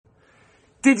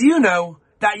Did you know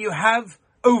that you have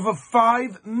over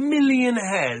 5 million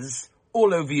hairs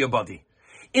all over your body?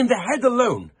 In the head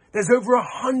alone, there's over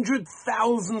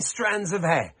 100,000 strands of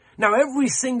hair. Now, every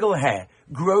single hair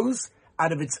grows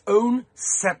out of its own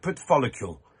separate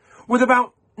follicle, with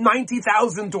about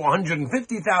 90,000 to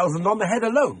 150,000 on the head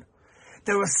alone.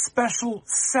 There are special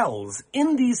cells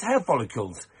in these hair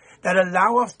follicles that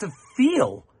allow us to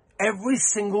feel every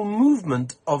single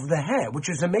movement of the hair, which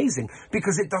is amazing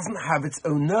because it doesn't have its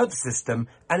own nerve system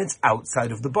and it's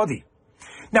outside of the body.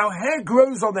 Now, hair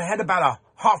grows on the head about a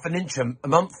half an inch a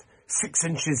month, 6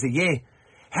 inches a year.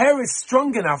 Hair is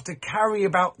strong enough to carry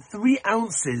about 3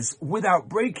 ounces without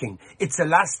breaking. It's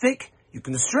elastic, you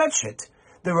can stretch it.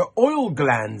 There are oil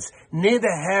glands near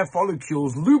the hair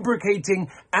follicles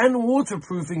lubricating and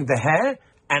waterproofing the hair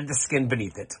and the skin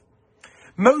beneath it.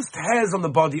 Most hairs on the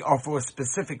body are for a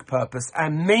specific purpose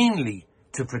and mainly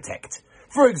to protect.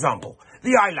 For example,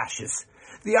 the eyelashes.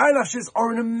 The eyelashes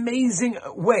are an amazing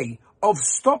way of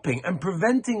stopping and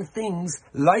preventing things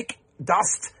like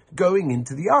dust going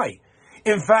into the eye.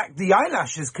 In fact, the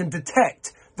eyelashes can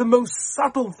detect the most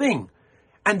subtle thing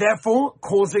and therefore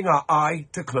causing our eye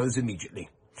to close immediately.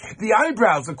 The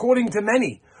eyebrows, according to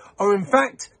many, are in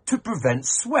fact to prevent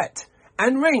sweat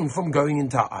and rain from going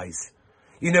into our eyes.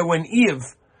 You know, when Eve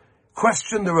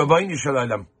questioned the Rabbeinu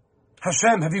Shalom,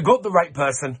 Hashem, have you got the right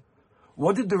person?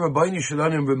 What did the Rabbeinu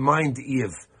Shalom remind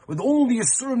Eve with all the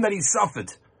Yisurim that he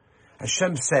suffered?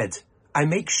 Hashem said, I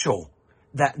make sure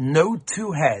that no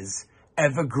 2 hairs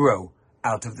ever grow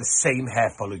out of the same hair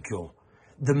follicle.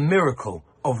 The miracle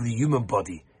of the human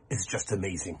body is just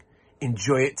amazing.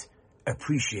 Enjoy it,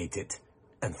 appreciate it,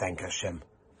 and thank Hashem.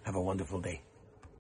 Have a wonderful day.